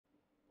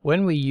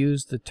When we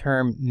use the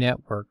term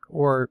network,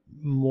 or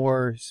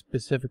more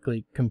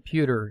specifically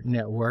computer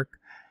network,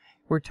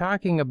 we're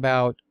talking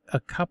about a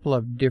couple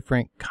of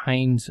different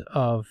kinds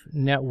of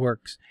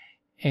networks,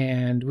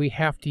 and we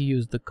have to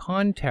use the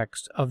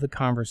context of the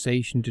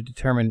conversation to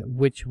determine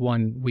which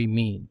one we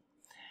mean.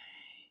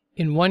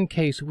 In one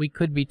case, we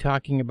could be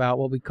talking about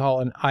what we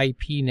call an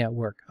IP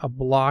network, a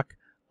block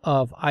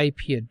of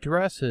IP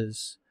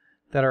addresses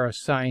that are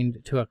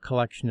assigned to a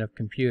collection of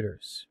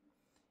computers.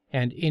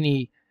 And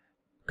any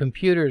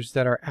computers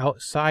that are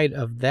outside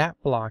of that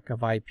block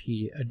of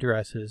IP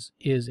addresses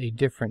is a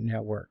different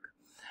network.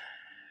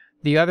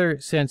 The other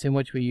sense in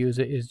which we use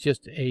it is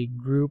just a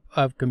group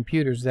of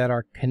computers that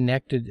are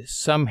connected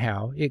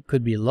somehow. It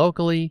could be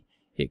locally,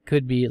 it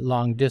could be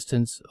long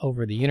distance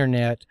over the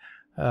internet,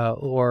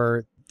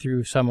 or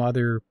through some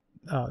other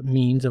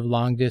means of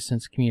long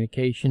distance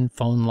communication,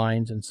 phone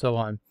lines and so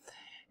on.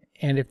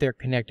 And if they're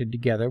connected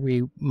together,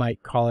 we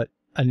might call it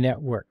a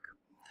network.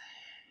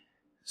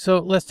 So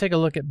let's take a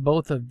look at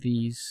both of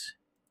these.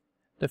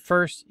 The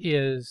first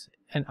is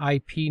an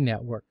IP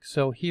network.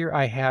 So here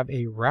I have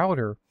a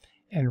router,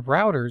 and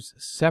routers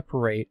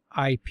separate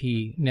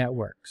IP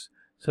networks.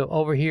 So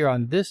over here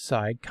on this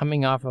side,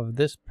 coming off of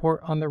this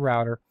port on the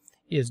router,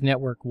 is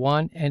network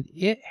 1, and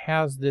it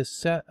has this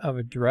set of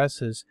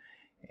addresses.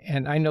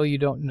 And I know you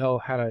don't know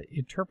how to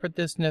interpret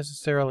this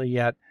necessarily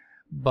yet,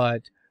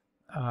 but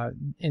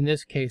in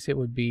this case it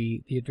would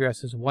be the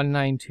addresses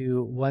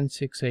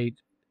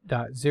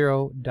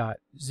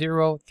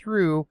 192.168.0.0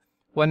 through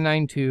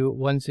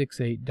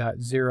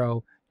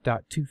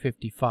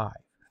 192.168.0.255.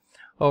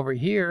 Over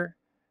here,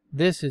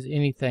 this is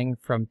anything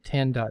from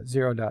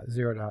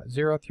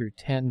 10.0.0.0 through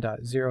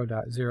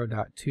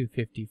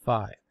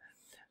 10.0.0.255.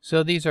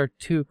 So these are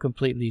two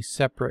completely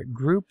separate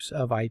groups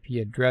of IP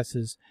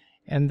addresses,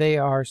 and they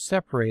are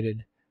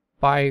separated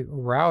by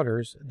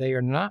routers. They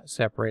are not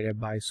separated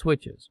by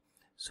switches.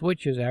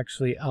 Switches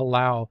actually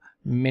allow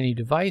many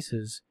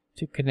devices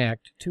to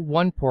connect to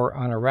one port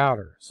on a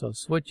router. So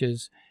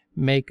switches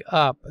make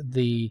up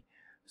the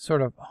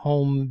sort of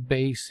home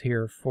base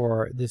here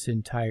for this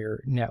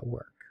entire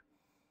network.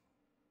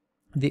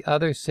 The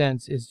other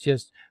sense is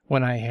just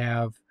when I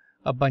have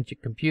a bunch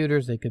of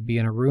computers, they could be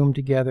in a room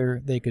together,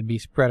 they could be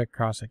spread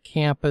across a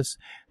campus,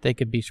 they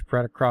could be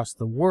spread across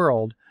the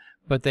world,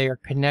 but they are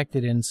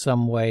connected in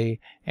some way,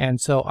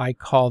 and so I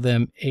call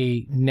them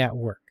a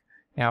network.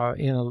 Now,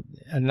 in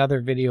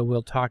another video,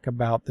 we'll talk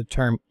about the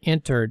term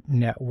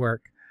internetwork,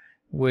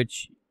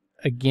 which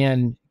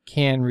again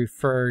can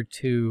refer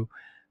to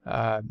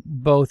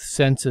both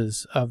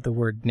senses of the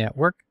word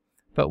network,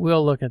 but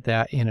we'll look at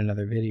that in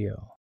another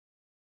video.